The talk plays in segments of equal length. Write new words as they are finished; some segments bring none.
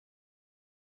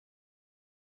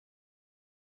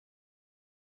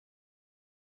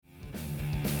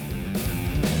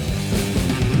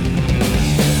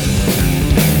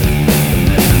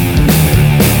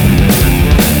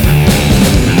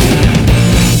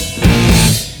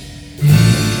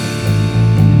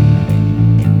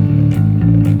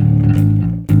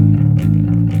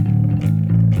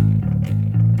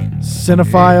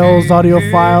Cinephiles,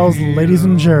 audiophiles, ladies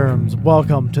and germs,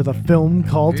 welcome to the Film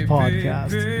Cult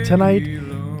Podcast. Tonight,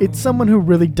 it's someone who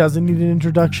really doesn't need an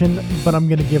introduction, but I'm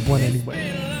going to give one anyway.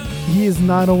 He is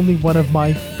not only one of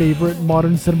my favorite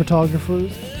modern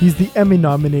cinematographers, he's the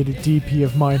Emmy-nominated DP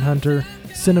of Mindhunter,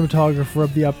 cinematographer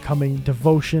of the upcoming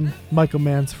Devotion, Michael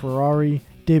Mann's Ferrari,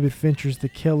 David Fincher's The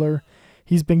Killer.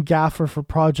 He's been gaffer for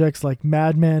projects like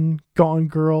Mad Men, Gone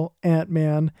Girl,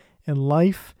 Ant-Man, and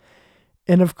Life.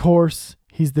 And of course,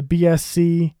 he's the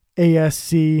BSc,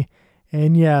 ASC,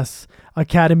 and yes,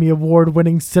 Academy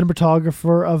Award-winning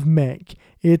cinematographer of Mank.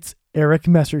 It's Erik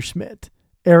Messerschmidt.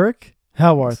 Erik,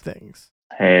 how are things?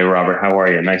 Hey, Robert, how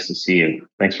are you? Nice to see you.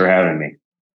 Thanks for having me.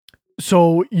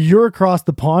 So you're across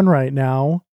the pond right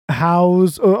now.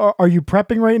 Are you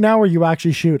prepping right now, or are you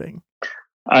actually shooting?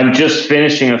 I'm just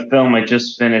finishing a film. I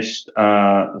just finished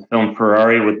the film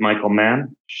Ferrari with Michael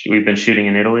Mann. We've been shooting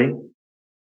in Italy.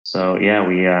 So yeah,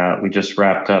 we just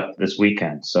wrapped up this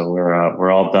weekend. So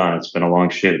we're all done. It's been a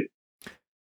long shoot.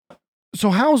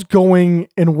 So how's going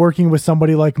and working with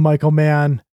somebody like Michael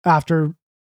Mann after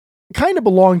kind of a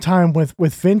long time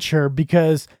with Fincher,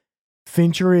 because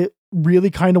Fincher really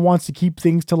kind of wants to keep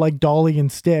things to like Dolly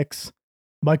and Sticks.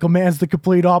 Michael Mann's the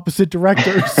complete opposite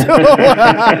director. So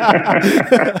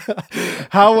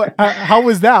how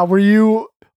was that? Were you?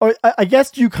 I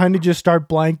guess you kind of just start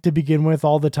blank to begin with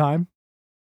all the time.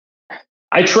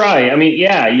 I try. I mean,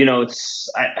 yeah,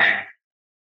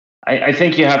 I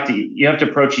think you have to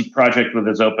approach each project with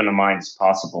as open a mind as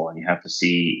possible, and you have to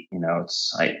see,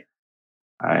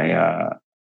 I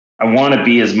want to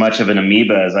be as much of an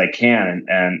amoeba as I can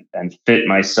and fit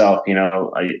myself.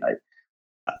 The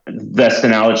best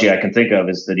analogy I can think of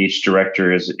is that each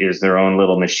director is their own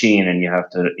little machine, and you have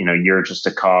to, you're just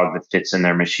a cog that fits in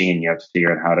their machine. You have to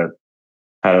figure out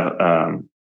how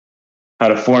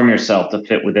to form yourself to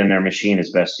fit within their machine as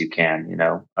best you can,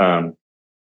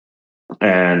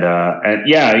 and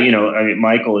yeah, I mean,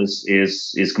 Michael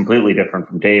is completely different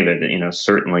from David,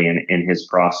 certainly in his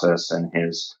process and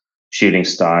his shooting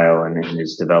style and in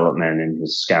his development and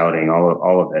his scouting,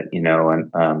 all of it,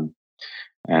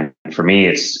 and for me,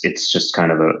 it's just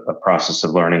kind of a process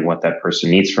of learning what that person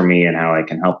needs from me and how I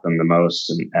can help them the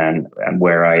most, and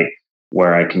where I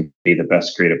can be the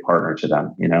best creative partner to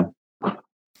them,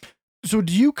 So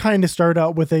do you kind of start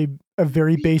out with a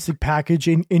very basic package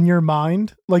in your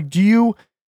mind? Like, do you,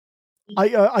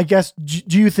 I guess,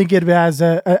 do you think it as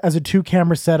a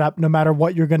 2-camera setup, no matter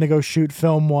what you're going to go shoot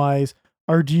film wise,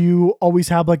 or do you always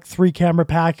have like 3-camera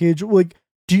package? Like,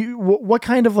 what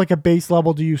kind of like a base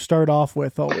level do you start off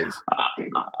with always?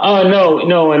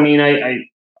 No. I mean,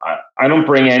 I don't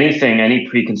bring any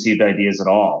preconceived ideas at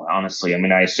all, honestly. I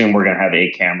mean, I assume we're going to have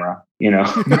a camera,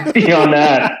 beyond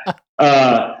that.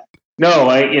 No,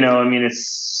 I mean,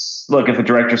 look, if a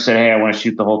director said, hey, I want to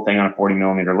shoot the whole thing on a 40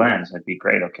 millimeter lens, I'd be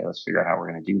great. Okay, let's figure out how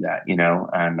we're going to do that,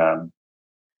 and,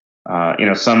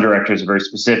 some directors are very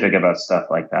specific about stuff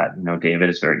like that. David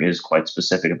is quite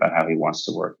specific about how he wants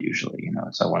to work usually,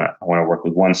 so I want to work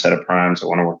with one set of primes. I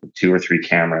want to work with 2 or 3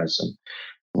 cameras, and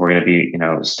we're going to be,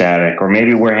 static, or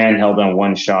maybe we're handheld on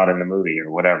one shot in the movie or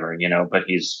whatever, but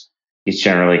he's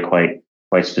generally quite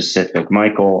specific.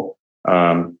 Michael,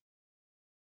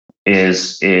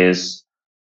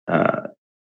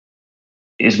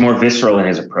 is more visceral in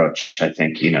his approach. I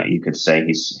think you could say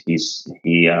he's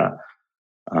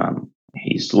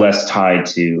less tied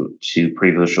to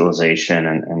pre-visualization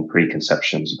and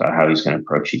preconceptions about how he's going to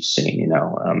approach each scene.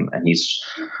 And he's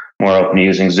more open to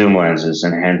using zoom lenses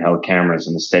and handheld cameras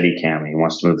and the steady cam. He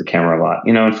wants to move the camera a lot.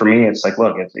 And for me, it's like,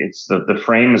 look, it's the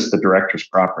frame is the director's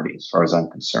property as far as I'm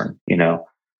concerned.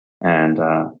 And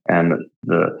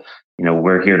the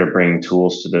we're here to bring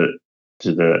tools to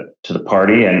the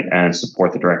party and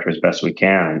support the director as best we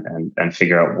can and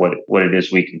figure out what it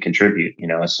is we can contribute,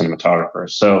 as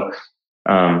cinematographers. So,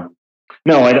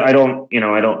 no, I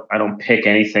don't pick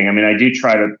anything. I mean, I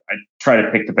try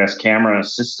to pick the best camera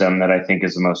system that I think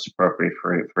is the most appropriate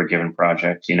for a given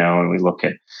project, and we look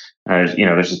at,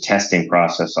 there's a testing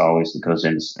process always that goes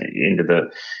into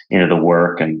the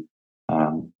work, and,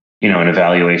 an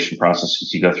evaluation process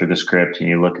as you go through the script and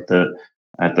you look at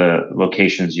the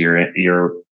locations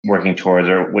you're working towards,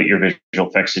 or what your visual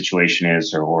effects situation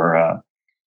is, or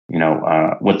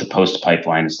what the post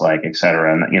pipeline is like, et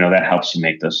cetera. And that helps you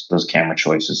make those camera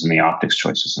choices and the optics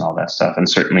choices and all that stuff. And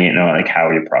certainly, like how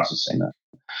you're processing the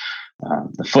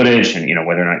footage, and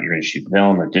whether or not you're going to shoot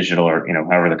film or digital, or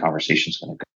however the conversation's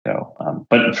going to go.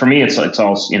 But for me, it's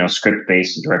all script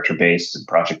based and director based and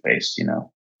project based.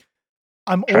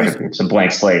 It's a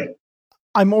blank slate.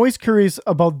 I'm always curious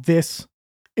about this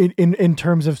in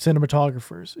terms of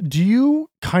cinematographers? Do you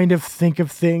kind of think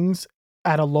of things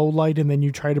at a low light and then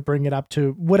you try to bring it up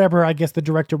to whatever I guess the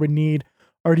director would need?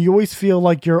 Or do you always feel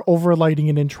like you're overlighting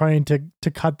it and trying to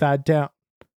cut that down?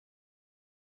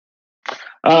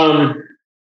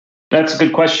 That's a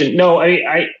good question. No,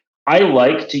 I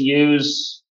like to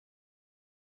use.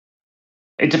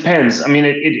 It depends. I mean,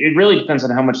 it really depends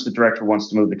on how much the director wants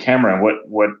to move the camera and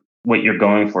what you're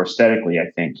going for aesthetically.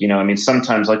 I think, I mean,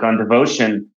 sometimes like on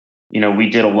Devotion, we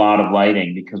did a lot of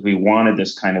lighting because we wanted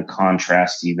this kind of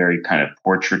contrasty, very kind of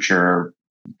portraiture,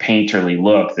 painterly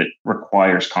look that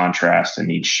requires contrast and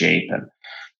needs shape. And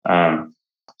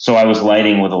so I was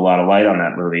lighting with a lot of light on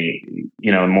that movie,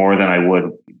 more than I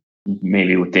would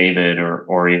maybe with David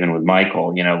or even with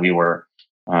Michael. We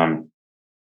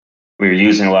were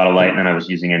using a lot of light, and then I was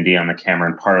using ND on the camera,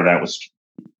 and part of that was,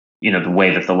 the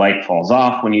way that the light falls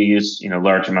off when you use,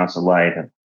 large amounts of light. And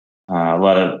a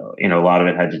lot of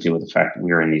it had to do with the fact that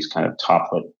we were in these kind of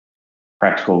top-lit,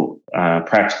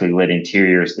 practically lit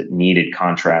interiors that needed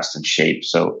contrast and shape.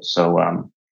 So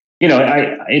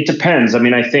it depends. I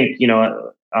mean, I think,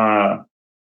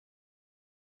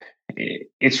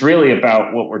 it's really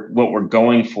about what we're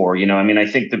going for. I mean, I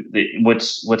think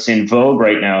what's in vogue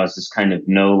right now is this kind of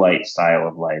no light style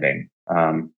of lighting.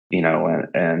 And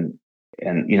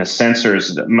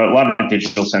sensors, a lot of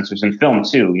digital sensors in film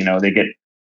too, they get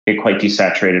quite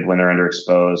desaturated when they're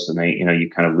underexposed, and they, you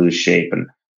kind of lose shape. And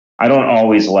I don't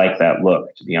always like that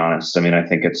look, to be honest. I mean, I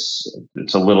think it's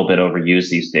a little bit overused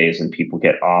these days, and people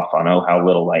get off on, how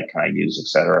little light can I use, et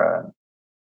cetera.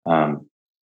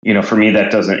 For me,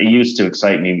 it used to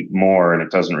excite me more, and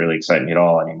it doesn't really excite me at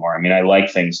all anymore. I mean, I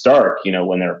like things dark,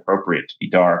 when they're appropriate to be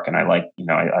dark. And I like,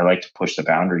 I like to push the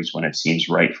boundaries when it seems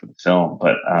right for the film.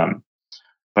 But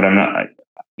I'm not,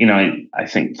 I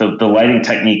think the lighting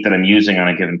technique that I'm using on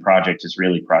a given project is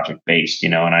really project based,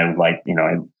 and I like,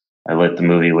 I lit the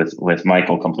movie with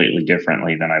Michael completely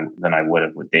differently than I would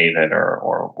have with David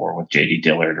or with JD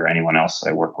Dillard or anyone else that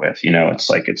I work with. It's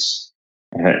like,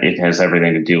 it has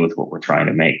everything to do with what we're trying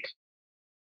to make.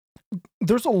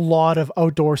 There's a lot of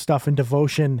outdoor stuff in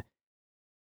Devotion.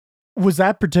 Was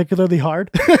that particularly hard?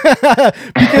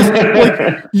 Because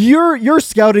like you're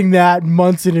scouting that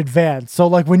months in advance. So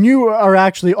like when you are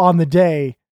actually on the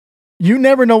day, you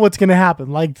never know what's going to happen.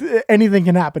 Like anything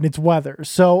can happen. It's weather.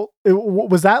 So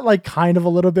was that like kind of a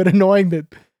little bit annoying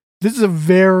that this is a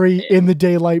very in the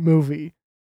daylight movie?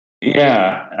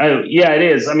 Yeah, it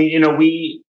is. I mean,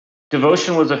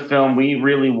 Devotion was a film we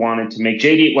really wanted to make.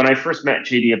 JD, when I first met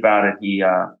JD about it, he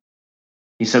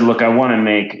said, "Look, I want to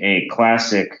make a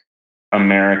classic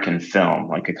American film,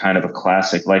 like a kind of a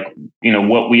classic, like,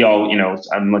 what we all,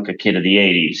 I'm like a kid of the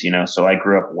 80s, so I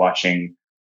grew up watching,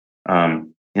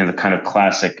 the kind of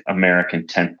classic American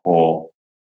tentpole,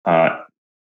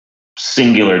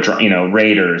 singular,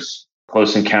 Raiders,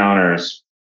 Close Encounters,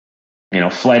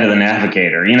 Flight of the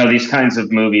Navigator, these kinds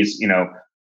of movies,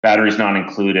 Batteries Not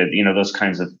Included, those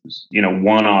kinds of,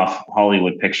 one-off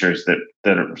Hollywood pictures that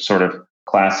are sort of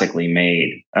classically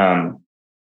made.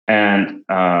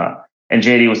 And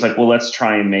JD was like, well, let's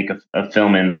try and make a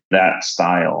film in that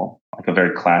style, like a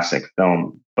very classic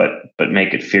film, but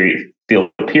make it feel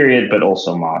period, but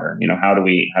also modern. How do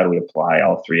we apply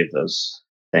all three of those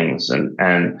things? And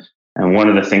one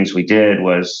of the things we did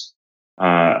was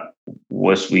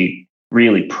we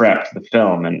really prepped the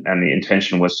film, and the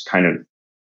intention was to kind of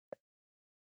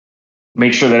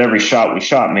make sure that every shot we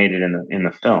shot made it in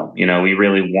the film. We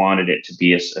really wanted it to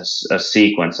be a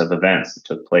sequence of events that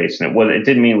took place. And it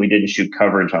didn't mean we didn't shoot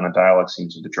coverage on the dialogue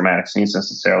scenes or the dramatic scenes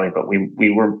necessarily, but we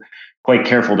were quite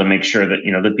careful to make sure that,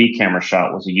 the B camera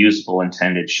shot was a usable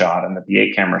intended shot, and that the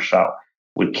A camera shot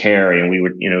would carry. And we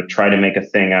would, try to make a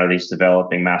thing out of these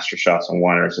developing master shots and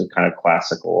wonders, a kind of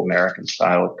classical American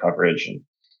style of coverage.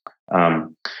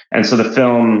 And so the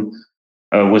film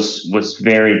was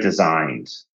very designed,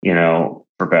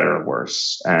 for better or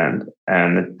worse. And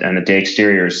the day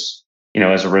exteriors,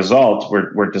 as a result,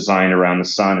 were designed around the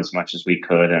sun as much as we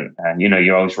could. And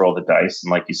you always roll the dice. And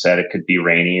like you said, it could be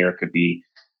rainy, or it could be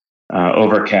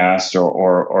overcast,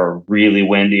 or really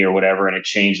windy, or whatever. And it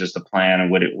changes the plan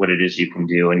and what it is you can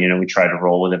do. And, we try to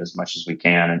roll with it as much as we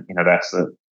can. And, that's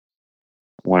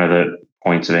one of the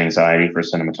points of anxiety for a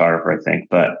cinematographer, I think.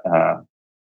 But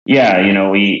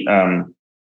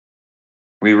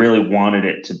we really wanted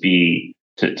it to be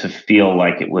to feel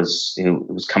like it was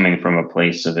coming from a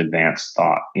place of advanced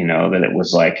thought, that it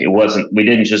was like, we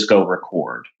didn't just go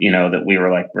record, that we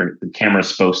were like, the camera's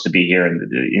supposed to be here, and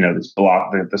this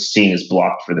block, the scene is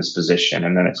blocked for this position,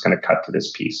 and then it's going to cut to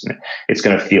this piece, and it's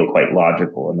going to feel quite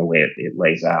logical in the way it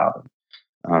lays out.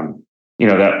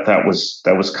 that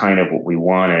was kind of what we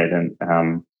wanted.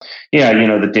 And yeah,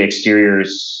 the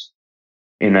exteriors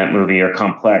in that movie are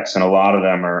complex, and a lot of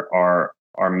them are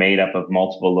made up of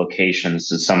multiple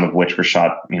locations, and some of which were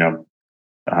shot,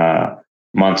 uh,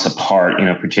 months apart.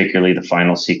 Particularly the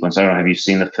final sequence. I don't know. Have you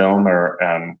seen the film? Or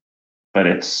but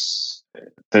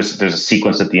there's a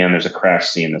sequence at the end. There's a crash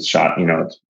scene that's shot.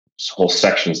 It's whole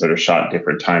sections that are shot at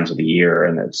different times of the year,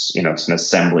 and it's an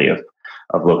assembly of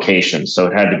locations. So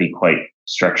it had to be quite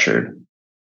structured.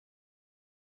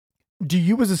 Do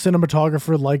you, as a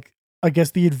cinematographer, like, I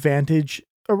guess the advantage,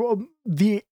 or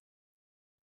the,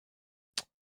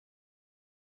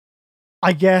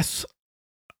 I guess,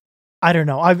 I don't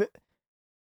know. I've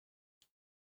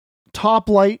Top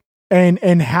light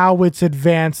and how it's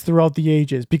advanced throughout the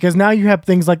ages, because now you have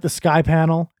things like the sky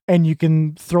panel and you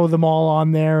can throw them all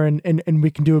on there, and we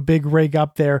can do a big rig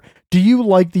up there. Do you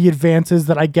like the advances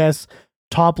that, I guess,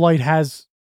 top light has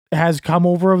come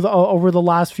over the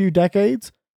last few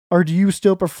decades, or do you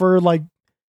still prefer, like,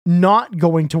 not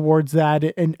going towards that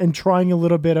and trying a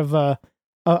little bit of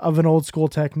an old school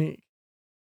technique?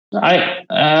 I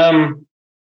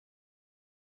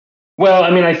Well,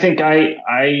 I mean, I think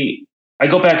I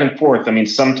go back and forth. I mean,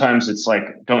 sometimes it's like,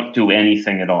 don't do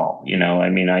anything at all. I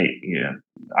mean,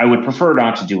 I would prefer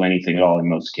not to do anything at all in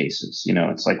most cases.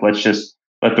 It's like, let's just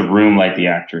let the room light the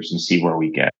actors and see where we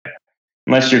get.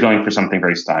 Unless you're going for something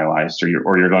very stylized, or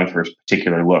you're going for a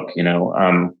particular look.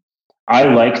 I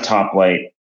like top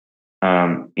light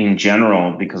in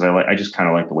general, because I just kind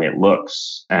of like the way it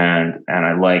looks, and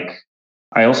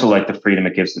I also like the freedom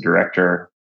it gives the director.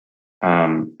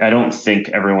 I don't think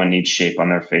everyone needs shape on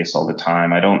their face all the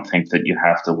time. I don't think that you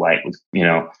have to light with,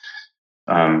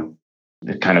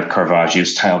 the kind of Caravaggio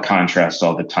style contrast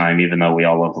all the time, even though we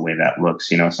all love the way that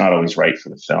looks. It's not always right for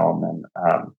the film.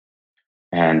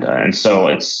 And so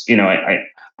it's,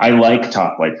 I like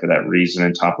top light for that reason,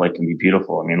 and top light can be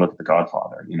beautiful. I mean, look at The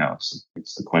Godfather.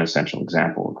 It's the quintessential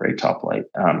example of great top light.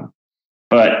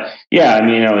 But yeah, I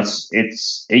mean, it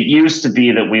used to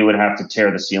be that we would have to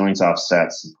tear the ceilings off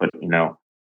sets and put,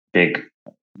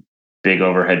 big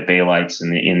overhead bay lights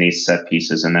in these set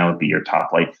pieces, and that would be your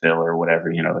top light fill or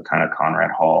whatever, the kind of Conrad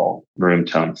Hall room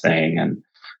tone thing.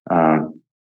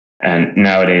 And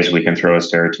nowadays we can throw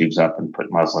stereotubes up and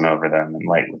put muslin over them and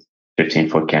light with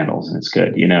 15-foot candles, and it's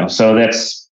good. So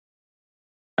that's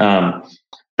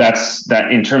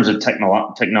that in terms of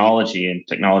technology and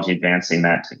technology advancing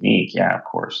that technique. Yeah, of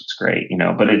course, it's great.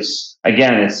 But it's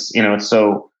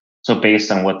so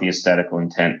based on what the aesthetic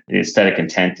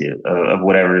intent of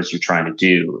whatever it is you're trying to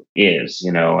do is.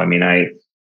 I mean,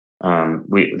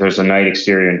 there's a night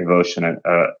exterior in Devotion, a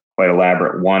quite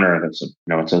elaborate oneer that's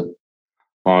it's a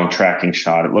long tracking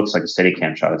shot. It looks like a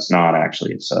Steadicam shot. It's not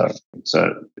actually. It's a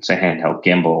handheld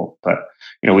gimbal, but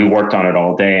we worked on it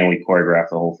all day, and we choreographed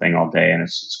the whole thing all day, and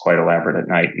it's quite elaborate at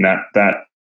night. And that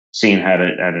scene had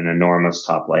an enormous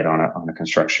top light on a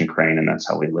construction crane, and that's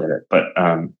how we lit it. But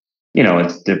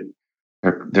it's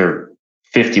there are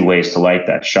 50 ways to light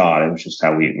that shot. It was just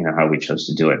how we chose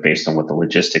to do it based on what the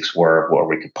logistics were, where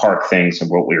we could park things,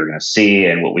 and what we were going to see,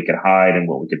 and what we could hide, and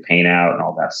what we could paint out, and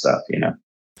all that stuff.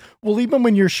 Well, even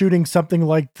when you're shooting something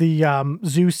like the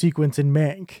zoo sequence in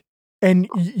Mank, and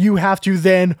you have to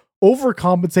then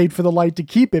overcompensate for the light to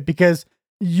keep it, because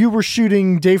you were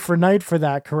shooting day for night for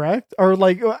that, correct? Or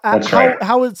like, That's right.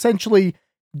 How essentially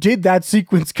did that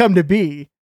sequence come to be?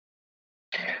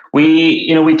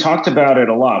 We talked about it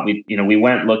a lot. We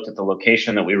went and looked at the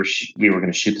location that we were going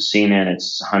to shoot the scene in.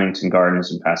 It's Huntington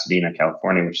Gardens in Pasadena,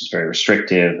 California, which is very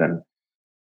restrictive.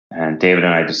 And David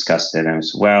and I discussed it, and we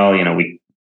said, well,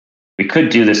 we could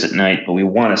do this at night, but we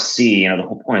want to see, the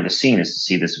whole point of the scene is to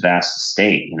see this vast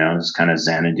estate, this kind of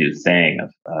Xanadu thing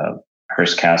of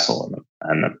Hearst Castle,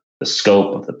 and the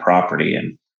scope of the property.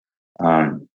 And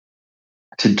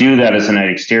to do that as a night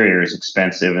exterior is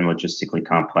expensive and logistically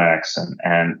complex,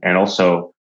 and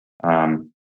also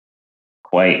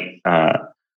quite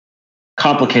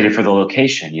complicated for the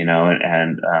location,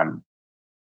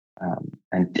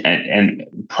 and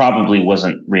probably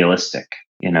wasn't realistic,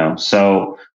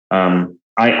 So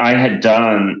I had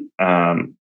done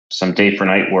some day for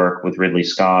night work with Ridley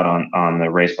Scott on the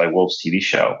Raised by Wolves TV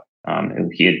show.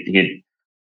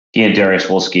 He and Darius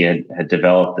Wolski had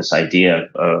developed this idea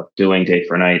of doing day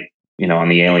for night, on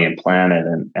the alien planet.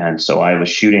 And so when I was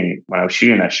shooting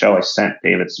that show, I sent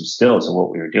David some stills of what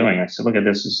we were doing. I said, look at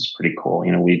this. This is pretty cool.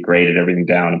 We graded everything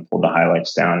down and pulled the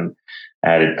highlights down,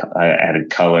 and added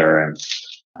color, and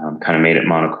kind of made it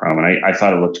monochrome. And I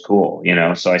thought it looked cool,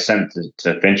 so I sent it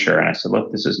to Fincher, and I said,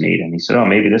 look, this is neat. And he said, oh,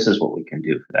 maybe this is what we can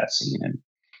do for that scene.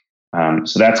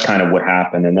 So that's kind of what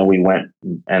happened. And then we went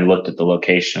and looked at the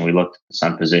location. We looked at the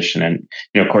sun position, and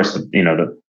of course,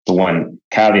 the one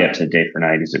caveat to day for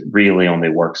night is it really only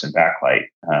works in backlight.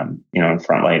 In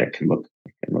front light, it can look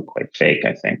quite fake,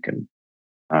 I think, and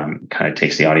kind of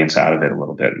takes the audience out of it a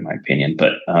little bit, in my opinion.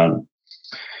 But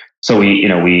so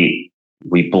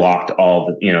we blocked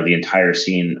all the entire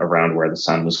scene around where the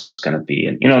sun was going to be,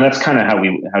 and that's kind of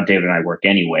how David and I work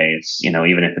anyway. It's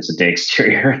even if it's a day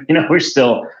exterior, we're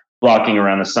still blocking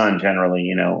around the sun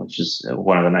generally, which is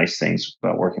one of the nice things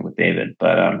about working with David.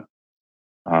 But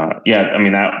yeah, I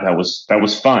mean that was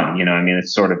fun.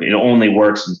 It's sort of, it only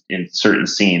works in certain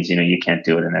scenes. You can't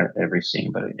do it in every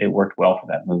scene, but it worked well for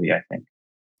that movie, I think.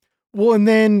 Well, and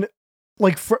then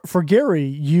like for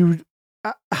Gary,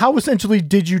 how essentially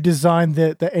did you design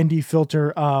the ND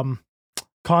filter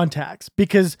contacts?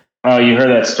 Because oh, you heard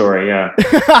that story, yeah.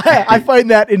 I find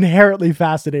that inherently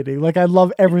fascinating. Like, I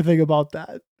love everything about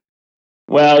that.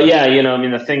 Well, yeah,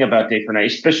 the thing about day for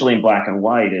night, especially in black and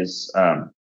white, is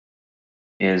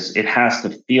it has to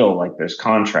feel like there's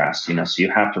contrast, so you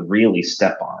have to really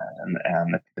step on it,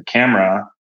 and the camera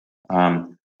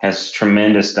has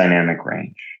tremendous dynamic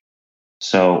range.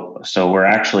 So we're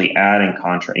actually adding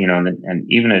contrast, and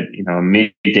even a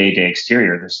midday day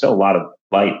exterior, there's still a lot of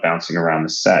light bouncing around the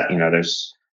set.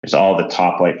 There's all the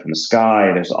top light from the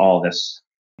sky. There's all this,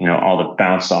 all the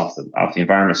bounce off the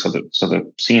environment. So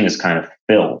the scene is kind of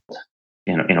filled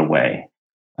in a way.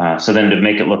 So then to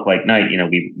make it look like night,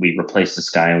 we replace the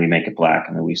sky and we make it black,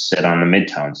 and then we sit on the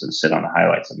midtones and sit on the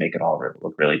highlights and make it all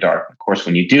look really dark. Of course,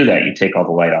 when you do that, you take all the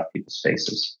light off people's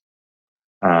faces.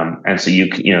 And so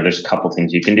there's a couple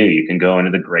things you can do. You can go into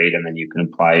the grate, and then you can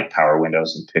apply power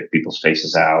windows and pick people's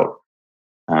faces out,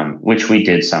 which we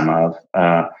did some of,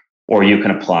 or you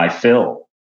can apply fill,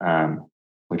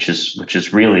 which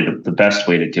is really the best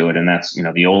way to do it. And that's,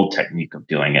 the old technique of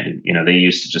doing it. They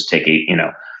used to just take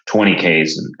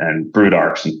 20Ks and brood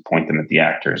arcs and point them at the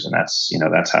actors. And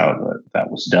that's how that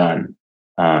was done.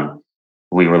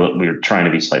 We were trying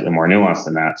to be slightly more nuanced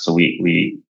than that. So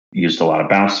we used a lot of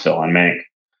bounce fill on Mank.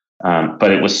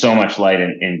 But it was so much light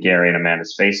in Gary and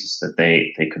Amanda's faces that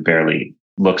they could barely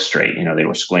look straight. They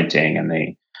were squinting, and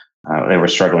they were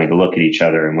struggling to look at each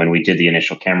other. And when we did the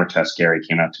initial camera test, Gary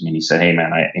came up to me and he said, "Hey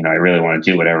man, I really want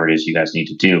to do whatever it is you guys need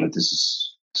to do, but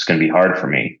it's going to be hard for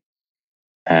me."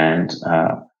 And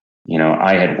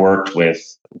I had worked with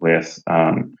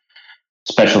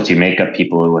specialty makeup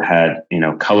people who had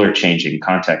color changing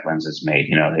contact lenses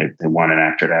made. They want an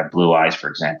actor to have blue eyes, for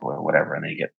example, or whatever, and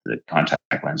they get the contact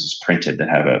lenses printed that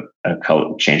have a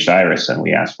color changed iris. And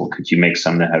we asked, well, could you make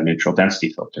some that have neutral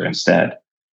density filter instead?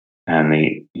 And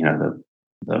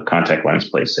the contact lens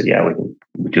place said, yeah, we can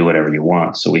do whatever you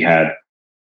want. So we had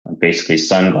basically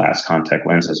sunglass contact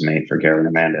lenses made for Gary and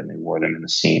Amanda, and they wore them in the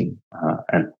scene.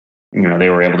 And they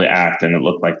were able to act, and it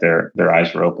looked like their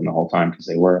eyes were open the whole time, because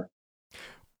they were.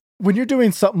 When you're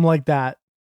doing something like that,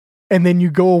 and then you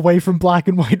go away from black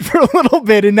and white for a little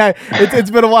bit, and now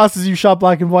it's been a while since you shot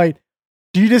black and white,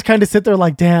 do you just kind of sit there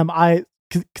like, damn,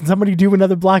 can somebody do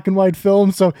another black and white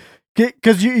film? So,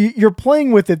 because you're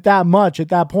playing with it that much at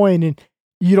that point, and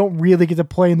you don't really get to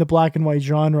play in the black and white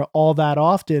genre all that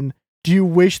often. Do you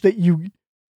wish that you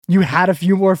had a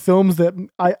few more films that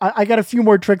I got a few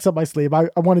more tricks up my sleeve? I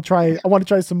want to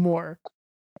try some more.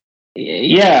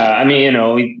 Yeah, I mean,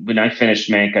 when I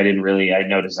finished Mank, I had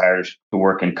no desire to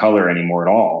work in color anymore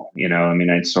at all.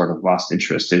 I'd sort of lost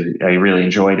interest. I really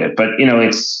enjoyed it, but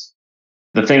it's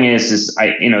the thing is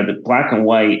the black and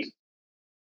white.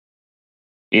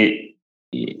 It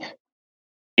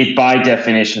by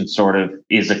definition sort of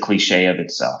is a cliche of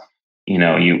itself. You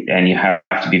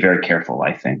have to be very careful,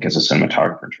 I think, as a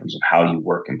cinematographer in terms of how you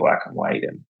work in black and white,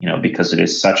 and because it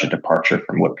is such a departure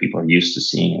from what people are used to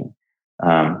seeing.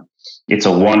 It's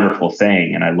a wonderful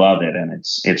thing, and I love it. And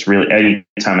it's really,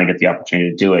 anytime I get the opportunity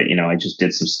to do it, I just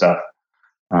did some stuff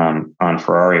on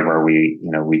Ferrari where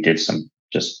we did some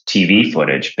just TV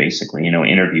footage, basically,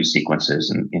 interview sequences,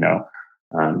 and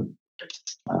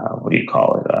what do you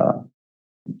call it?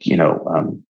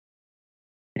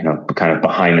 Kind of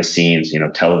behind the scenes,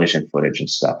 television footage and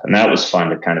stuff, and that was fun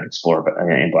to kind of explore, but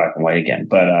in black and white again.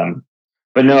 But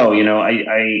no,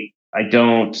 I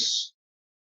don't.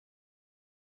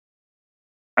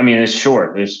 I mean, it's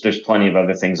short. There's plenty of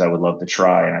other things I would love to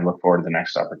try, and I look forward to the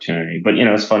next opportunity. But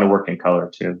it's fun to work in color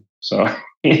too. So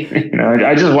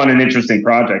I just want an interesting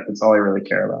project. That's all I really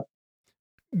care about.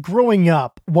 Growing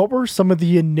up, what were some of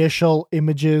the initial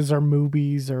images or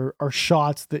movies or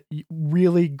shots that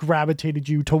really gravitated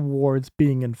you towards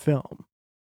being in film?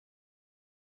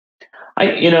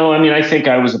 I think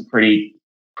I was a pretty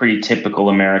pretty typical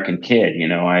American kid.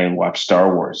 I watched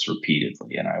Star Wars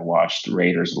repeatedly, and I watched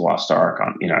Raiders of the Lost Ark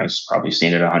I've probably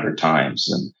seen it 100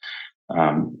 times,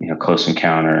 and Close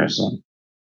Encounters and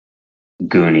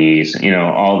Goonies,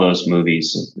 all those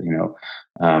movies,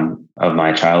 of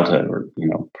my childhood were,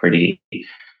 pretty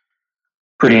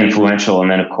influential. And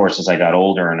then, of course, as I got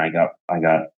older and I got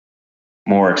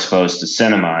more exposed to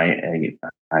cinema,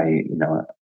 I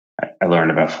learned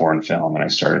about foreign film, and I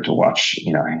started to watch.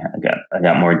 I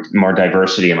got more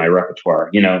diversity in my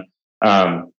repertoire.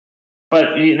 But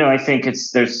I think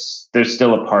there's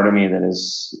still a part of me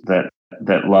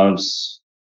that loves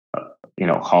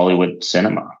Hollywood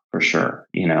cinema for sure.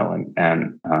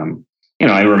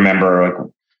 I remember like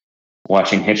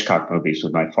watching Hitchcock movies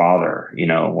with my father.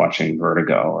 Watching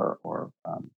Vertigo or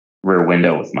Rear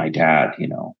Window with my dad.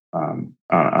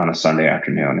 On a Sunday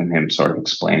afternoon, and him sort of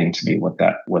explaining to me what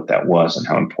that was and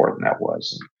how important that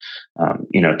was,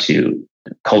 and to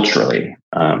culturally,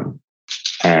 and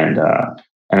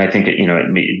I think it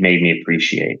made me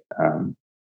appreciate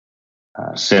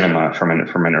cinema from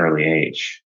an early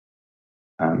age.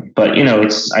 But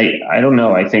it's I don't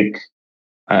know. I think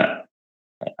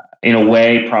in a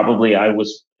way, probably I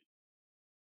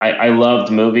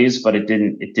loved movies, but it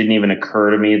didn't even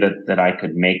occur to me that I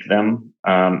could make them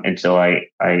until I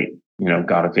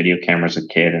got a video camera as a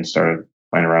kid and started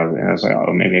playing around with it. And I was like,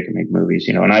 oh, maybe I can make movies,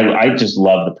 and I just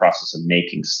love the process of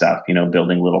making stuff,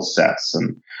 building little sets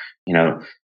and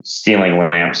stealing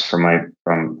lamps from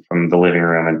the living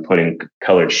room and putting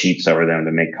colored sheets over them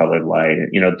to make colored light,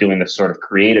 doing the sort of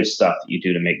creative stuff that you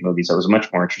do to make movies. I was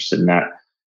much more interested in that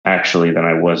actually than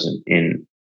I was in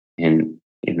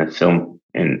the film.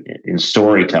 In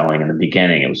storytelling in the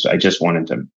beginning, I just wanted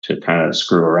to kind of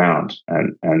screw around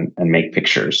and make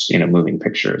pictures, moving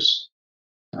pictures.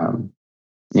 Do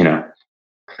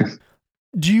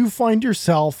you find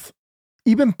yourself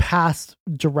even past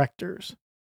directors,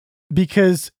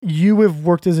 because you have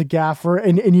worked as a gaffer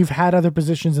and you've had other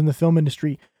positions in the film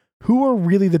industry? Who are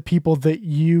really the people that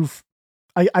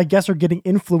I guess are getting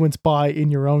influenced by in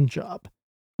your own job?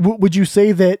 Would you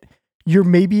say that you're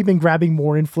maybe even grabbing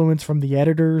more influence from the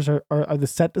editors or the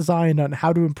set design on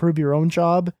how to improve your own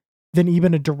job than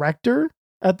even a director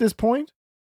at this point?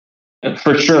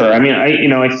 For sure. I mean,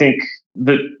 I think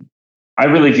that I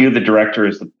really view the director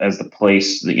as the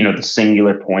place, the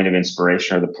singular point of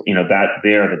inspiration, or that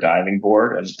they are the diving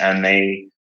board, and they,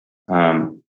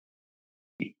 the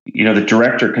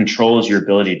director controls your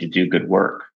ability to do good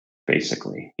work.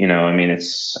 Basically, I mean,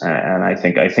 and I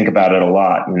think about it a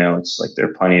lot. It's like there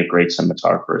are plenty of great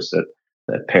cinematographers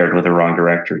that paired with the wrong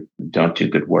director don't do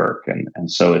good work, and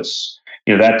so it's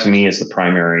that to me is the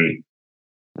primary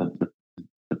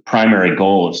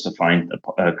goal, is to find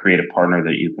a creative partner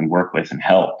that you can work with and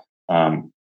help. But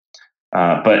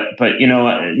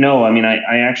no, I mean,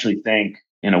 I actually think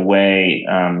in a way,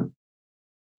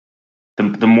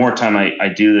 the more time I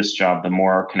do this job, the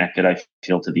more connected I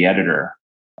feel to the editor.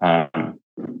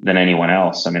 Than anyone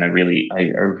else. I mean, I really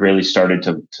started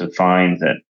to find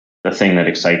that the thing that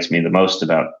excites me the most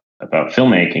about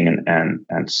filmmaking and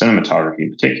cinematography in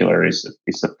particular is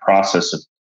the process of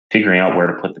figuring out where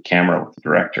to put the camera with the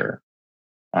director,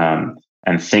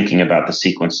 and thinking about the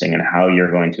sequencing and how you're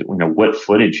going to, what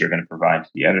footage you're going to provide to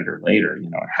the editor later,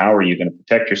 how are you going to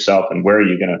protect yourself and where are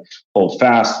you going to hold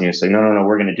fast? And you say, no,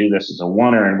 we're going to do this as a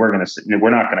oneer, and we're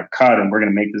not going to cut, and we're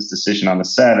going to make this decision on the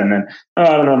set. And then, oh,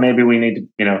 I don't know, maybe we need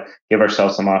to, give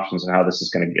ourselves some options on how this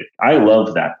is going to get. I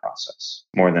love that process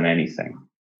more than anything.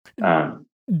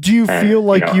 Do you feel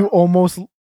like you almost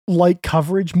like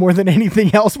coverage more than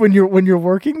anything else when you're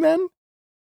working then?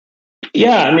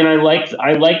 Yeah, I mean, I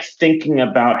like thinking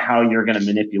about how you're going to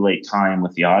manipulate time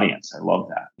with the audience. I love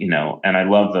that, and I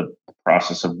love the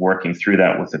process of working through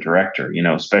that with the director,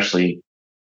 especially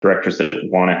directors that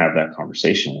want to have that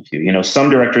conversation with you. Some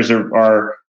directors they don't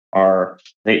want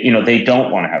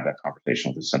to have that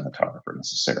conversation with the cinematographer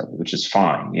necessarily, which is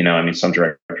fine. I mean, some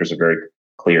directors are very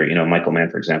clear. Michael Mann,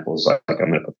 for example, is like, I'm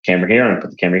going to put the camera here, I'm going to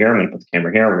put the camera here, I'm going to put the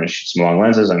camera here, we're going to shoot some long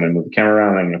lenses, I'm going to move the camera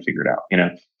around, and I'm going to figure it out.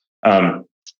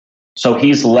 So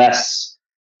he's less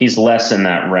in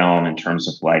that realm in terms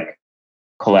of like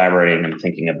collaborating and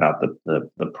thinking about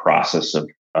the process of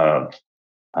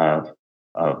the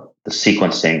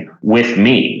sequencing with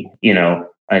me.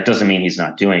 It doesn't mean he's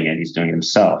not doing it; he's doing it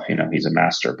himself. He's a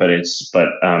master. But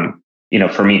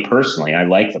for me personally, I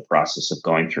like the process of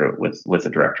going through it with the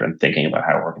director and thinking about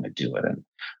how we're going to do it, and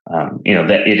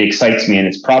that it excites me, and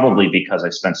it's probably because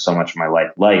I spent so much of my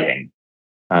life lighting.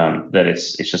 That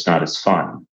it's just not as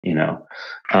fun, but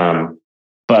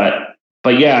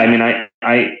yeah, I mean,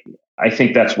 I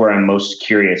think that's where I'm most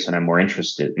curious and I'm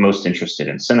most interested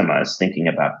in cinema, is thinking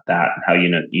about that and how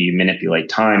you manipulate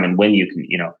time, and when you can,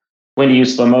 when to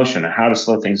use slow motion and how to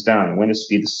slow things down, and when to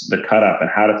speed the cut up, and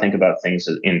how to think about things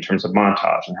in terms of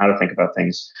montage, and how to think about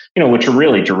things, which are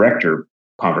really director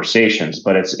conversations,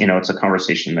 but it's a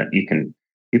conversation that you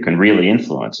can really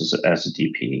influence as a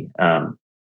DP.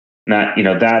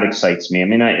 That excites me. I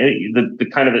mean, the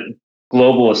kind of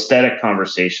global aesthetic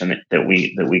conversation that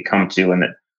we come to, and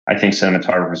that I think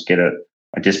cinematographers get a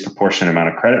disproportionate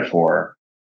amount of credit for,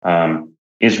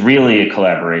 is really a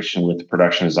collaboration with the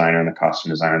production designer and the costume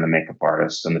designer and the makeup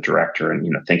artist and the director, and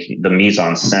thinking the mise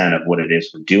en scène of what it is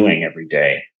we're doing every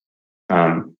day.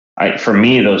 For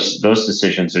me, those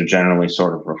decisions are generally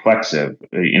sort of reflexive.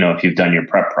 If you've done your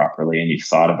prep properly and you've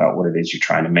thought about what it is you're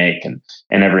trying to make, and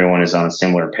everyone is on a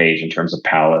similar page in terms of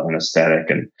palette and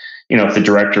aesthetic, and if the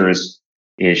director is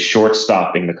short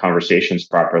stopping the conversations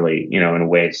properly, in a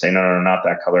way to say, no, not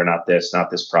that color, not this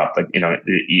prop, like,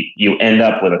 you end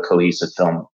up with a cohesive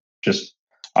film just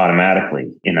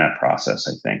automatically in that process,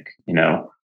 I think.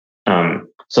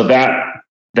 So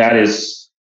that is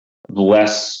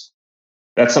less,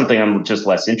 that's something I'm just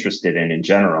less interested in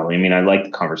general. I mean, I like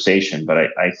the conversation, but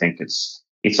I think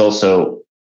it's also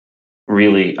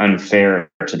really unfair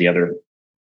to the other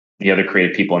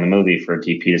creative people in the movie for a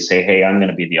DP to say, hey, I'm going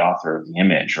to be the author of the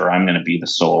image, or I'm going to be the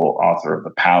sole author of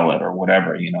the palette, or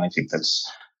whatever. I think that's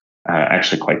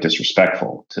actually quite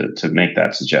disrespectful to make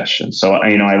that suggestion. So,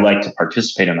 I like to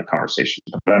participate in the conversation,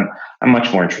 but I'm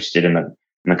much more interested in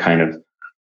the kind of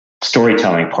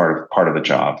storytelling part of the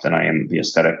job than I am the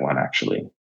aesthetic one, actually.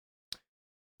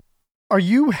 Are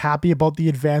you happy about the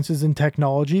advances in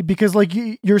technology? Because like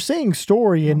you're saying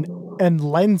story and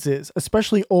lenses,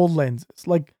 especially old lenses,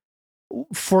 like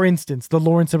for instance, the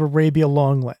Lawrence of Arabia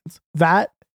long lens, that's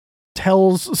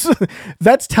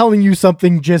telling you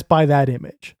something just by that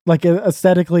image. Like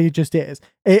aesthetically it just is.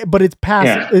 But it's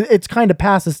past, it's kind of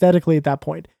past aesthetically at that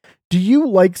point. Do you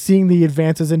like seeing the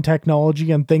advances in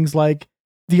technology and things like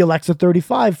the Alexa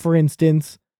 35, for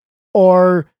instance,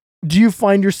 or do you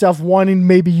find yourself wanting to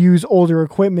maybe use older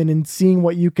equipment and seeing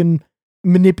what you can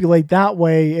manipulate that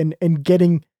way and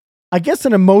getting, I guess,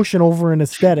 an emotion over an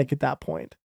aesthetic at that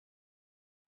point?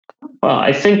 Well,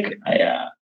 I think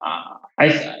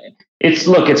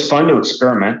it's fun to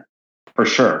experiment for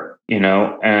sure,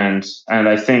 and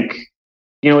I think,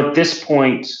 at this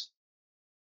point,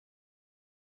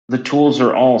 the tools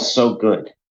are all so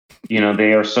good.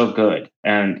 They are so good,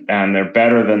 and they're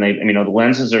better than the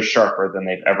lenses are sharper than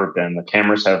they've ever been. The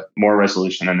cameras have more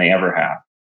resolution than they ever have.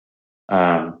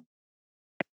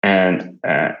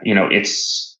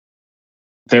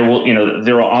 There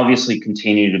will obviously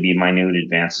continue to be minute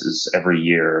advances every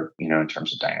year, in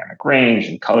terms of dynamic range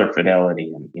and color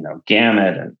fidelity and,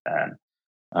 gamut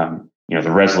and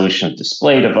the resolution of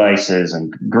display devices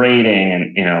and grading.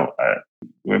 And,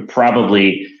 we're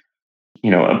probably,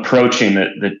 approaching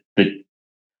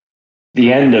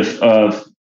the end of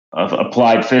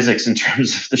applied physics in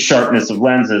terms of the sharpness of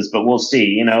lenses, but we'll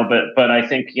see, but I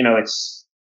think, it's,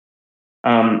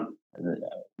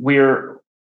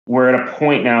 we're at a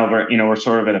point now where, we're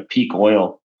sort of at a peak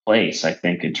oil place, I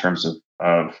think, in terms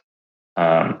of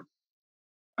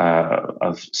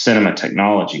cinema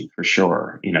technology, for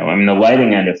sure. The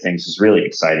lighting end of things is really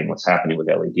exciting. What's happening with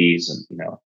LEDs and,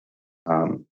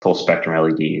 full spectrum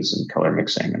LEDs and color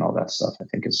mixing and all that stuff, I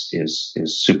think is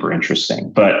super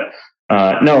interesting. But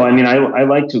no, I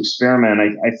like to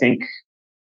experiment. I think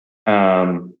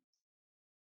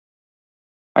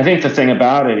the thing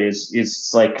about it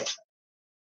is like,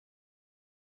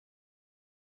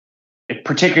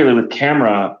 particularly with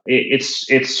camera,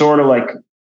 it's sort of like,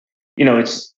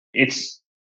 it's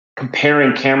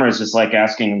comparing cameras is like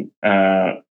asking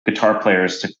guitar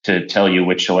players to tell you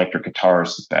which electric guitar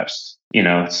is the best.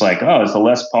 It's like, oh, is the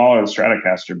Les Paul or the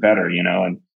Stratocaster better?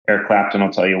 And Eric Clapton will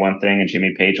tell you one thing and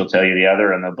Jimmy Page will tell you the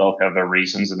other, and they'll both have their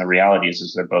reasons. And the reality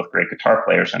is they're both great guitar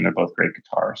players and they're both great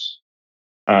guitars.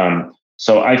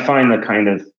 So I find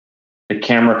the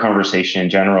camera conversation in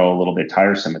general a little bit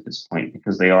tiresome at this point,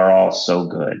 because they are all so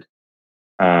good.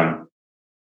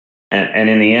 And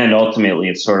in the end, ultimately,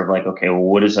 it's sort of like, okay, well,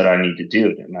 what is it I need to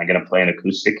do? Am I going to play an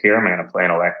acoustic here? Am I going to play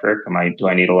an electric? Do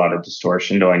I need a lot of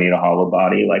distortion? Do I need a hollow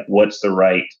body? Like, what's the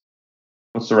right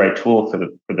tool for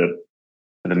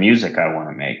the music I want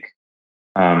to make?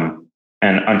 And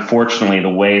unfortunately, the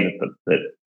way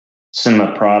that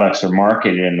cinema products are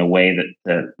marketed, and the way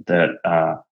that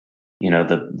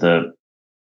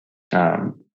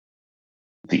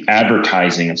the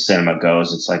advertising of cinema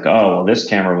goes, it's like, oh, well, this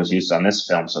camera was used on this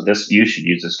film, so you should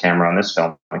use this camera on this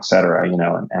film, etc.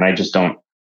 And I just don't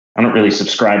I don't really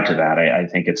subscribe to that. I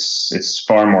think it's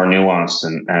far more nuanced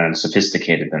and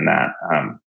sophisticated than that.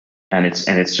 And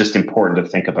it's just important to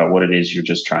think about what it is you're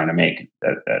just trying to make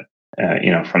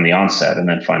from the onset, and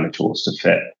then find the tools to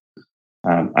fit.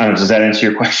 I don't know, does that answer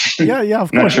your question? Yeah, of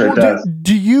I'm not course. sure it does.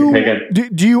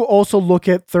 Do you also look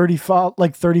at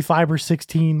 35 or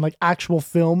 16 like actual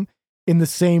film in the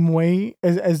same way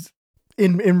as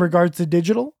in regards to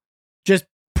digital? Just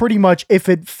pretty much, if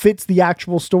it fits the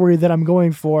actual story that I'm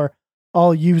going for,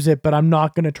 I'll use it, but I'm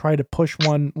not going to try to push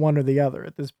one or the other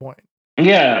at this point.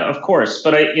 Yeah, of course.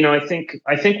 But I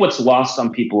think what's lost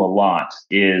on people a lot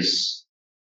is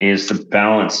the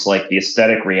balance, like the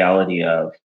aesthetic reality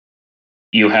of,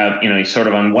 you have, you sort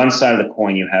of on one side of the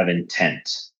coin, you have intent,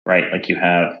 right? Like you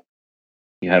have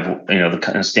the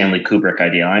kind of Stanley Kubrick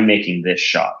idea. I'm making this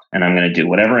shot, and I'm going to do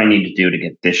whatever I need to do to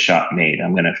get this shot made.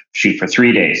 I'm going to shoot for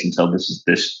 3 days until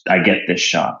I get this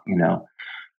shot. And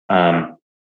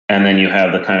then you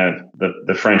have the kind of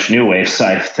the French New Wave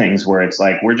side of things, where it's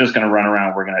like, we're just going to run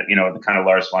around. We're going to, the kind of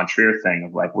Lars von Trier thing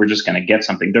of like, we're just going to get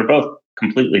something. They're both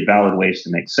completely valid ways to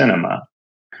make cinema.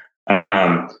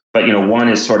 But one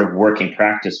is sort of working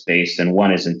practice based, and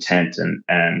one is intent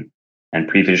and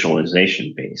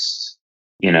pre-visualization based.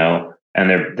 And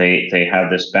they have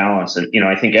this balance, and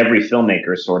I think every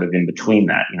filmmaker is sort of in between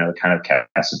that. The kind of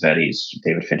Cassavetes,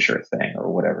 David Fincher thing, or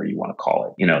whatever you want to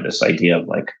call it. This idea of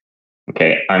like,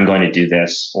 okay, I'm going to do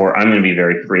this, or I'm going to be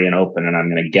very free and open, and I'm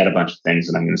going to get a bunch of things,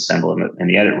 and I'm going to assemble them in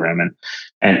the edit room.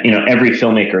 And every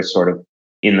filmmaker is sort of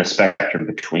in the spectrum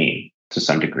between, to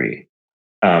some degree.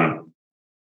 And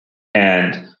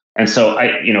so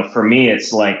for me,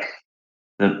 it's like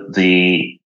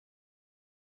the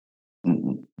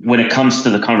when it comes to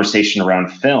the conversation around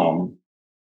film,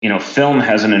 film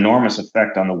has an enormous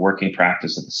effect on the working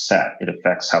practice of the set. It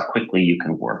affects how quickly you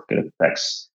can work. It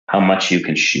affects how much you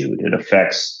can shoot. It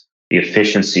affects the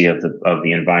efficiency of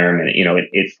the environment.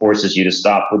 It forces you to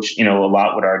stop, which, a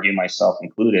lot would argue, myself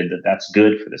included, that that's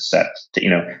good for the set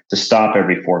to stop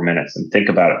every 4 minutes and think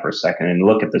about it for a second and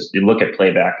look at this, you look at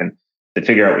playback and to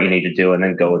figure out what you need to do and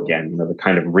then go again. The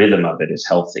kind of rhythm of it is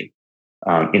healthy.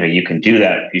 You can do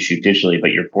that if you shoot digitally,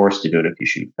 but you're forced to do it if you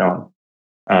shoot film.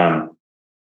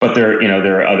 But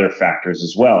there are other factors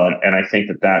as well. And I think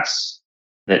that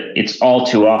it's all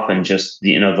too often just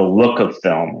the look of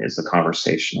film is the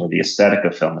conversation, or the aesthetic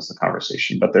of film is the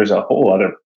conversation. But there's a whole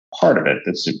other part of it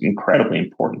that's incredibly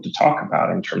important to talk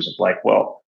about, in terms of like,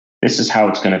 well, this is how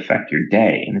it's going to affect your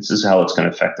day, and this is how it's going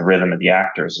to affect the rhythm of the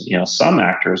actors. Some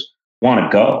actors want to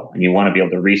go, and you want to be able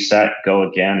to reset, go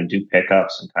again, and do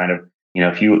pickups, and kind of,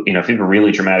 if you have a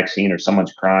really dramatic scene or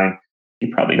someone's crying,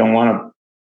 you probably don't want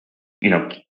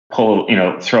to,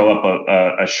 throw up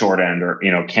a short end, or,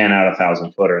 can out a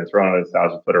 1,000-footer and throw another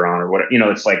 1,000-footer on, or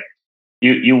whatever. It's like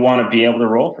you want to be able to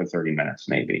roll for 30 minutes,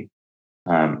 maybe.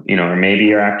 Or maybe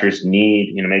your actors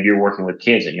need, maybe you're working with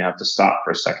kids and you have to stop for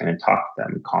a second and talk to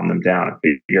them and calm them down and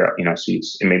figure out, so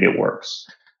maybe it works.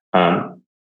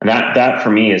 That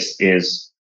for me is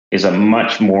a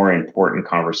much more important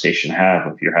conversation to have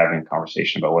if you're having a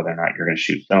conversation about whether or not you're going to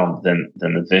shoot film than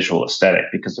the visual aesthetic.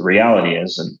 Because the reality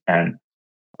is, and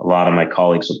a lot of my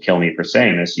colleagues will kill me for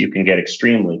saying this, you can get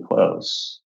extremely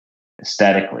close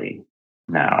aesthetically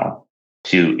now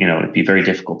to, it'd be very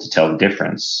difficult to tell the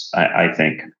difference, I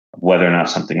think, whether or not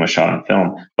something was shot on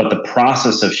film. But the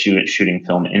process of shooting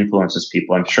film influences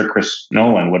people. I'm sure Chris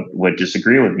Nolan would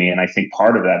disagree with me. And I think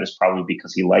part of that is probably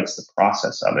because he likes the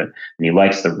process of it, and he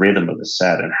likes the rhythm of the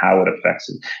set and how it affects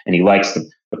it. And he likes the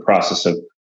process of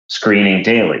screening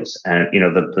dailies and,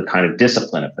 the kind of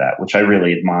discipline of that, which I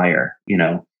really admire,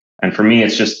 And for me,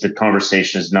 it's just, the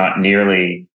conversation is not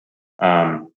nearly,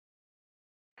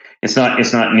 it's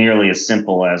not nearly as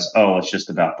simple as, oh, it's just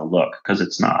about the look, because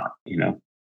it's not,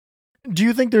 Do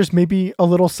you think there's maybe a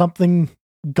little something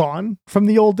gone from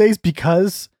the old days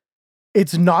because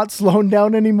it's not slowing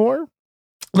down anymore?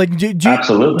 Like,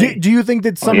 absolutely. Do you think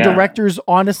that some directors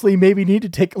honestly maybe need to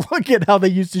take a look at how they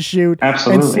used to shoot and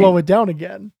slow it down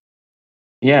again?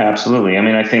 Yeah, absolutely. I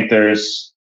mean, I think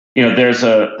there's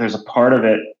a part of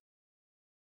it.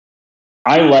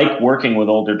 I like working with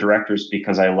older directors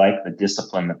because I like the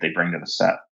discipline that they bring to the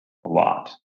set a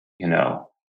lot.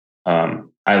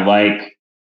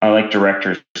 I like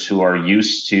directors who are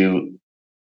used,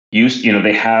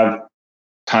 they have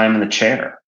time in the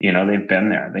chair. They've been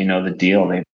there. They know the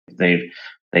deal. They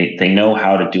know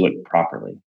how to do it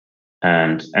properly.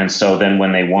 And so then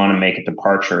when they want to make a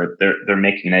departure, they're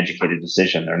making an educated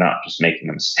decision. They're not just making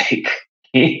a mistake.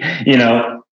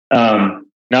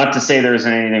 Not to say there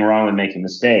isn't anything wrong with making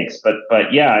mistakes, but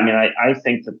yeah, I mean, I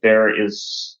think that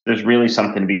there's there's really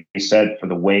something to be said for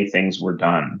the way things were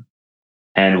done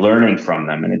and learning from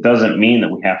them. And it doesn't mean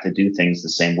that we have to do things the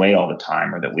same way all the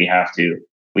time, or that we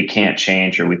can't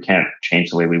change, or we can't change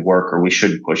the way we work, or we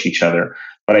shouldn't push each other.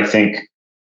 But I think,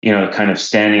 kind of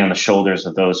standing on the shoulders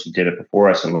of those who did it before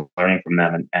us and learning from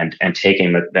them, and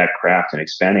taking that craft and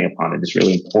expanding upon it is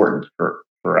really important for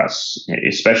us,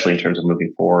 especially in terms of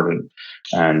moving forward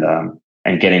and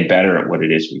getting better at what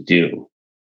it is we do.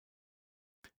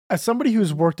 As somebody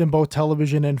who's worked in both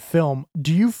television and film,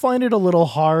 do you find it a little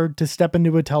hard to step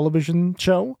into a television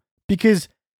show? Because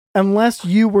unless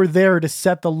you were there to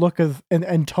set the look of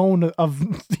and tone of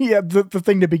the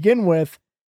thing to begin with,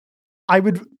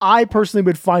 I personally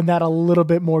would find that a little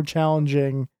bit more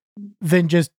challenging than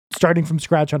just starting from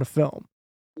scratch on a film.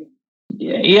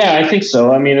 Yeah, I think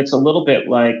so. I mean, it's a little bit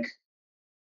like,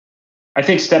 I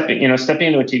think stepping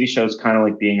into a TV show is kind of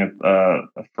like being a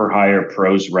for hire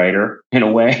prose writer in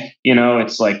a way.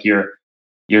 It's like you're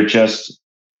just,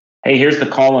 hey, here's the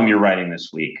column you're writing this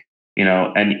week.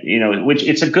 Which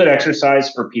it's a good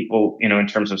exercise for people, in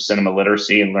terms of cinema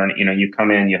literacy and learning. You come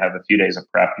in, you have a few days of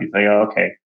prep, you think, oh,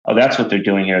 okay, oh, that's what they're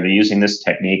doing here. They're using this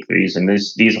technique. They're using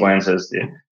these lenses.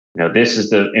 This is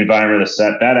the environment of the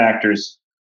set. That actor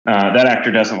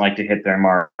doesn't like to hit their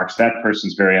marks. That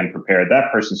person's very unprepared.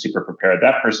 That person's super prepared.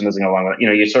 That person doesn't go along with it.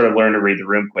 You sort of learn to read the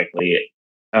room quickly.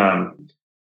 And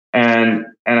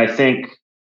I think,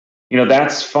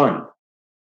 that's fun.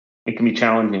 It can be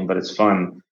challenging, but it's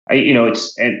fun.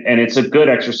 It's a good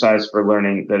exercise for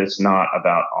learning that it's not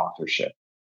about authorship.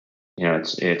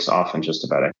 It's often just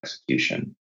about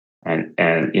execution, and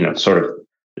sort of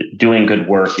doing good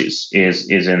work is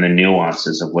in the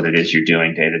nuances of what it is you're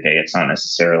doing day to day. It's not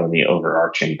necessarily the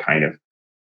overarching kind of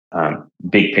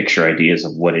big picture ideas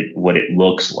of what it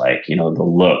looks like, the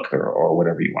look or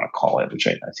whatever you want to call it, which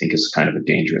I think is kind of a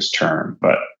dangerous term.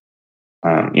 But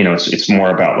it's more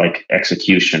about like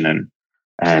execution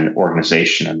and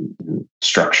organization and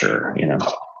structure.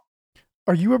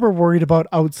 Are you ever worried about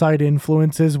outside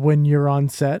influences when you're on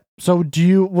set? So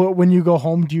when you go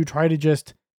home, do you try to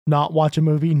just not watch a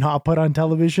movie, not put on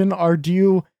television, or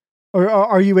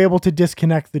are you able to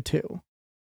disconnect the two?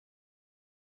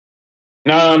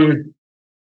 No,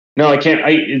 I can't.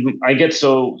 I get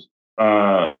so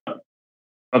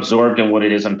absorbed in what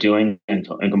it is I'm doing and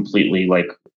completely like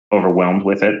overwhelmed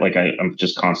with it. Like I'm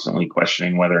just constantly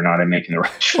questioning whether or not I'm making the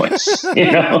right choice.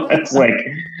 It's like,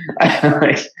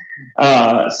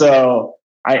 so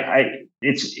I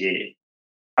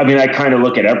kind of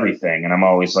look at everything and I'm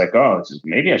always like, oh,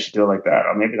 maybe I should do it like that.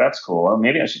 Or maybe that's cool. Or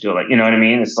maybe I should do it like, you know what I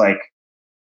mean? It's like,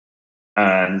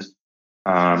 and,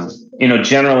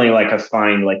 generally like I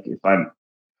find like if I'm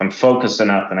focused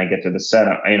enough and I get to the set,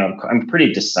 I'm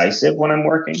pretty decisive when I'm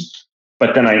working,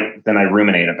 but then I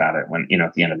ruminate about it when,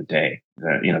 at the end of the day,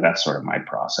 that's sort of my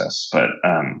process. But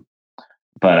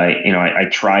I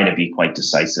try to be quite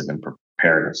decisive and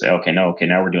prepared and say, okay, now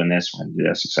we're doing this, we're going to do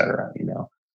this, etc.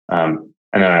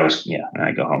 And then I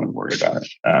go home and worry about it.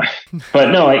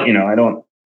 But no, I don't.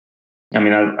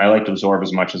 I like to absorb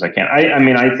as much as I can.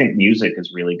 I think music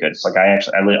is really good. It's like I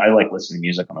like listening to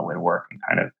music on the way to work and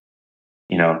kind of,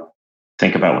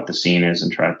 think about what the scene is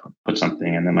and try to put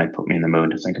something, and then might put me in the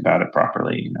mood to think about it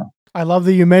properly. I love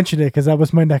that you mentioned it because that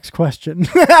was my next question.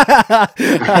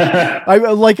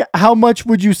 How much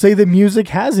would you say that music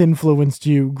has influenced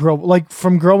you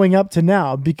from growing up to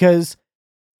now? Because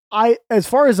as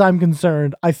far as I'm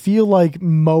concerned, I feel like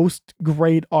most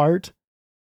great art,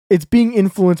 it's being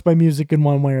influenced by music in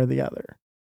one way or the other.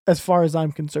 As far as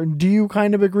I'm concerned, do you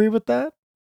kind of agree with that?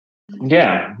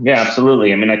 Yeah,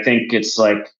 absolutely. I think it's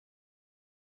like,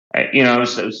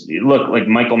 look, like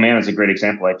Michael Mann is a great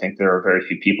example. I think there are very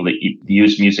few people that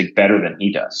use music better than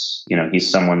he does. He's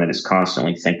someone that is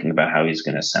constantly thinking about how he's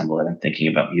going to assemble it and thinking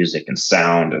about music and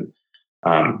sound. And,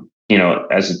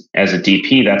 as a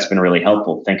DP, that's been really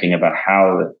helpful, thinking about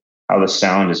how the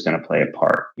sound is going to play a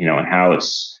part, and how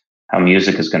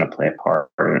music is going to play a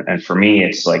part. And for me,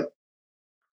 it's like,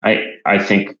 I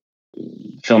think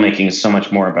filmmaking is so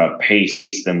much more about pace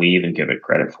than we even give it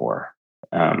credit for.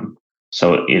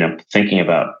 So, thinking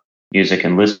about music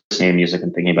and listening to music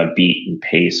and thinking about beat and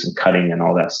pace and cutting and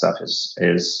all that stuff has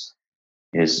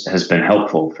been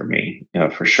helpful for me,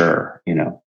 for sure.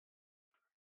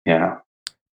 Yeah.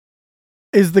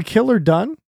 Is The Killer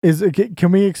done?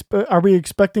 Are we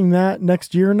expecting that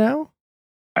next year now?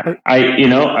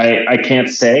 I can't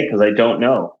say because I don't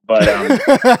know,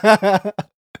 but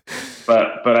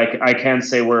but I can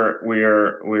say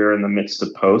we're in the midst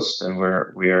of post, and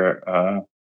we're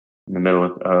in the middle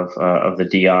of the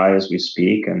DI as we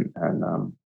speak, and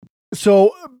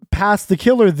so past The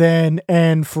Killer then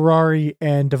and Ferrari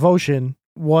and Devotion,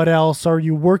 what else are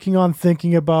you working on,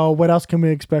 thinking about? What else can we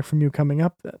expect from you coming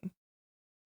up then?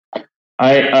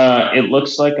 It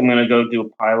looks like I'm going to go do a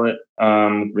pilot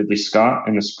with Ridley Scott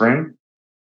in the spring,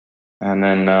 and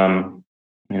then that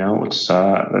looks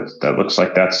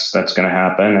like that's going to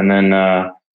happen, and then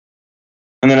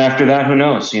after that, who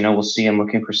knows? We'll see. I'm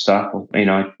looking for stuff.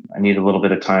 I need a little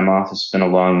bit of time off. It's been a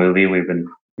long movie.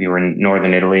 We were in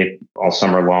northern Italy all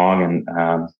summer long,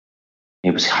 and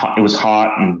it was hot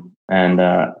and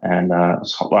it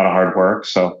was a lot of hard work.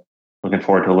 So looking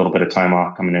forward to a little bit of time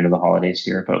off coming into the holidays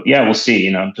here. But yeah, we'll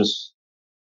see. Just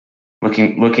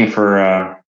looking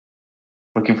for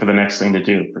the next thing to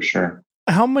do for sure.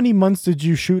 How many months did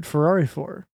you shoot Ferrari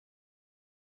for?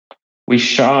 We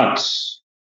shot,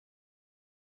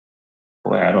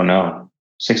 I don't know,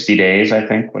 60 days, I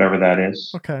think, whatever that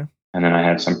is. Okay. And then I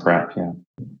had some prep. Yeah.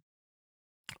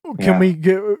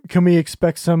 Can we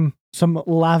expect some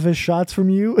lavish shots from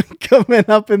you coming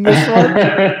up in this one?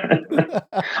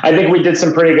 I think we did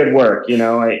some pretty good work.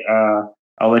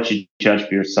 I'll let you judge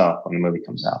for yourself when the movie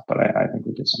comes out, but I think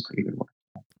we did some pretty good work.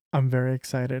 I'm very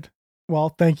excited. Well,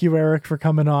 thank you, Erik, for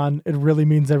coming on. It really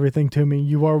means everything to me.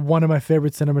 You are one of my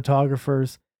favorite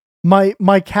cinematographers.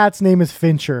 My cat's name is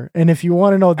Fincher, and if you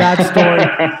want to know that story,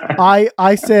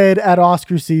 I said at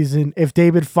Oscar season, if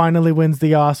David finally wins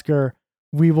the Oscar,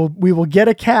 we will get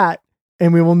a cat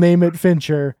and we will name it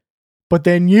Fincher. But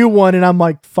then you won, and I'm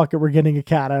like, fuck it, we're getting a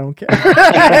cat. I don't care.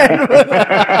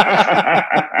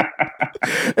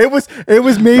 It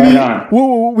was maybe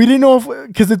we didn't know if,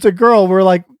 because it's a girl, we're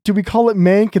like, do we call it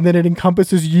Mank, and then it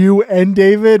encompasses you and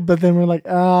David? But then we're like,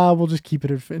 we'll just keep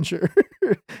it at Fincher.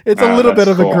 It's a little bit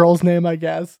of a girl's name, I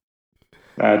guess.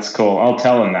 That's cool. I'll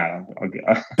tell him that.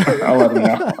 I'll let him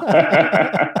know.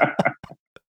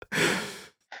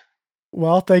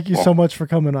 Well, thank you so much for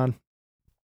coming on.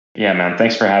 Yeah, man.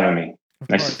 Thanks for having me.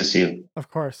 Nice to see you. Of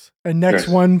course. And next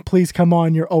one, please come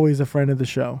on. You're always a friend of the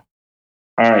show.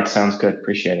 All right. Sounds good.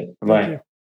 Appreciate it. Bye-bye.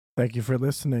 Thank you for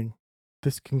listening.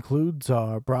 This concludes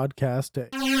our broadcast day.